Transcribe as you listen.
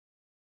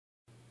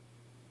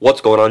What's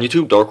going on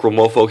YouTube?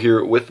 DarkWorldMOFO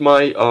here with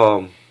my,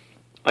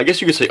 I guess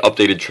you could say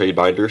updated trade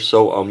binder.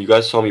 So, you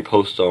guys saw me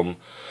post, a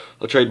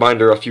trade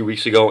binder a few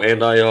weeks ago,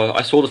 and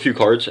I sold a few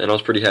cards, and I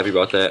was pretty happy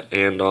about that,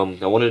 and,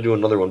 I wanted to do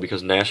another one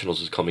because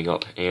Nationals is coming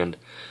up, and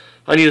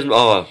I need as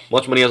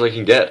much money as I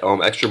can get.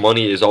 Extra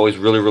money is always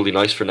really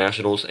nice for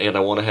Nationals, and I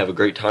want to have a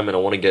great time, and I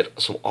want to get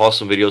some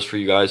awesome videos for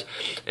you guys,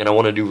 and I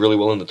want to do really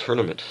well in the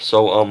tournament.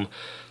 So,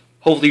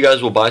 hopefully you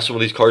guys will buy some of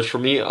these cards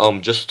from me.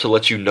 Just to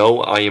let you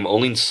know, I am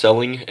only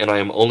selling, and I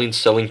am only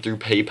selling through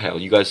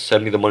PayPal. You guys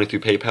send me the money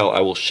through PayPal,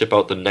 I will ship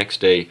out the next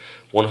day,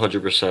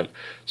 100%.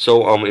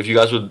 So, if you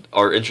guys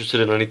are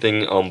interested in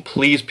anything,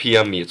 please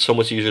PM me. It's so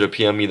much easier to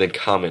PM me than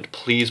comment.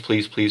 Please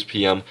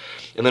PM.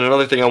 And then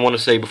another thing I want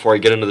to say before I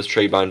get into this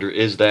trade binder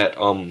is that,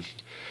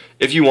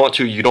 if you want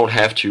to, you don't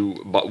have to,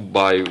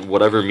 by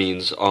whatever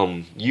means,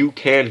 you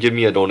can give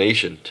me a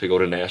donation to go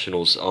to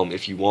Nationals,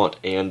 if you want,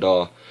 and,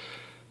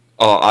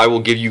 I will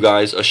give you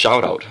guys a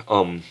shout out.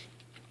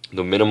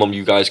 The minimum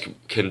you guys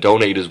can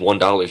donate is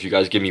 $1. If you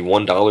guys give me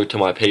 $1 to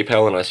my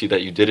PayPal and I see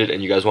that you did it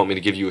and you guys want me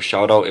to give you a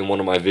shout out in one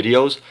of my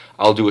videos,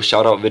 I'll do a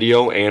shout out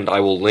video and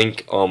I will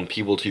link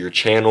people to your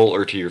channel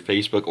or to your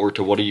Facebook or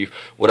to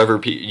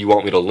whatever you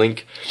want me to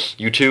link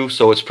you to.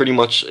 So it's pretty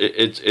much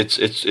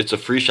it's a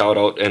free shout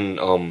out,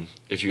 and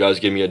if you guys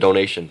give me a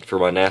donation for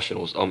my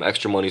Nationals,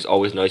 extra money is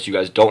always nice. You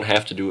guys don't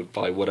have to do it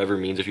by whatever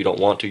means. If you don't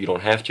want to, you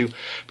don't have to.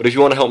 But if you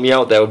want to help me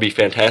out, that would be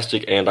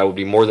fantastic, and I would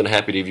be more than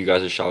happy to give you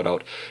guys a shout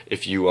out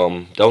if you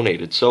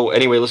donated. So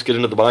anyway, let's get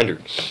into the binder.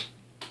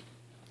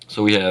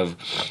 So we have,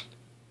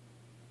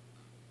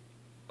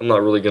 I'm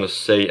not really gonna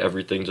say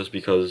everything just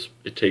because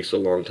it takes a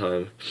long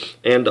time.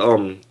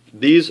 And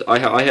these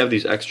I have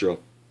these extra.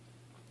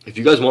 If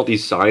you guys want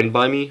these signed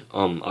by me,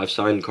 I've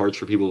signed cards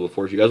for people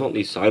before. If you guys want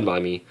these signed by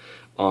me,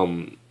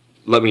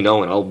 let me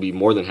know and I'll be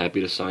more than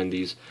happy to sign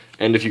these.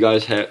 And if you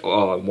guys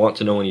want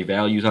to know any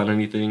values on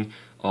anything,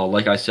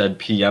 like I said,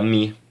 PM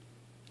me.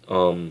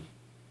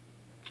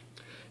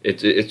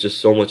 It's just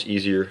so much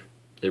easier.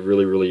 It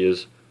really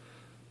is.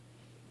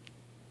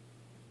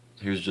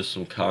 Here's just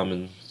some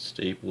common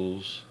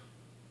staples.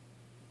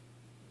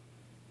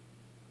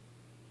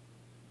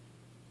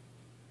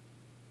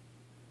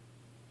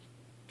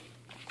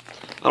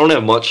 I don't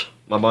have much.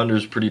 My binder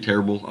is pretty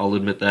terrible, I'll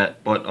admit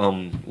that. But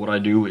what I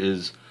do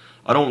is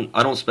I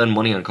don't spend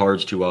money on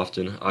cards too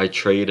often. I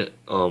trade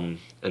and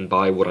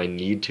buy what I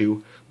need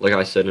to. Like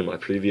I said in my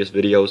previous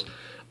videos,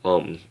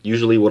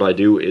 usually what I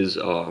do is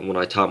when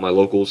I top my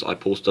locals, I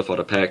pull stuff out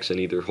of packs and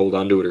either hold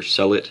on to it or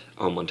sell it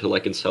until I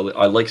can sell it.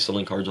 I like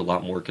selling cards a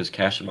lot more because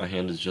cash in my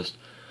hand is just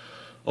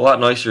a lot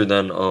nicer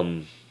than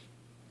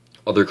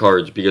other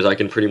cards, because I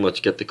can pretty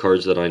much get the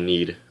cards that I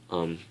need.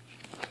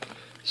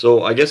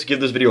 So I guess give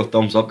this video a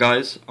thumbs up,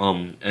 guys,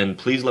 and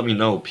please let me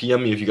know.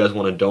 PM me if you guys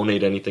want to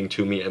donate anything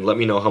to me, and let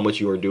me know how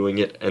much you are doing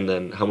it and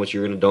then how much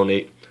you're going to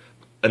donate.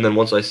 And then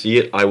once I see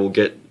it, I will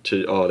get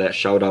to that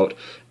shout out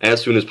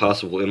as soon as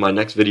possible. In my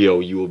next video,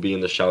 you will be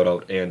in the shout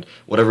out, and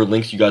whatever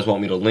links you guys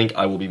want me to link,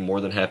 I will be more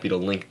than happy to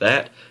link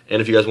that.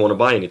 And if you guys want to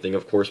buy anything,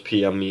 of course,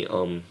 PM me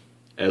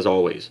as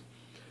always.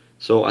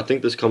 So I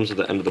think this comes to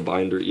the end of the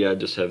binder. Yeah, I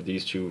just have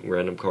these two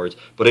random cards.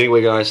 But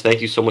anyway, guys, thank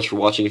you so much for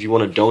watching. If you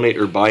want to donate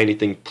or buy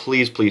anything,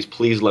 please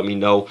let me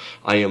know.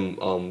 I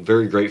am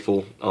very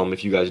grateful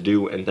if you guys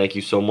do. And thank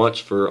you so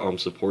much for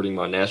supporting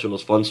my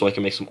Nationals fund so I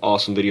can make some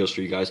awesome videos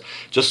for you guys.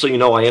 Just so you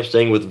know, I am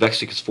staying with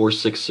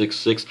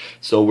Vexicus4666.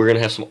 So we're going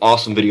to have some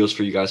awesome videos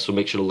for you guys. So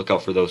make sure to look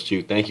out for those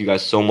too. Thank you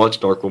guys so much.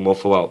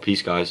 DarkWorldMOFO out.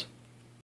 Peace, guys.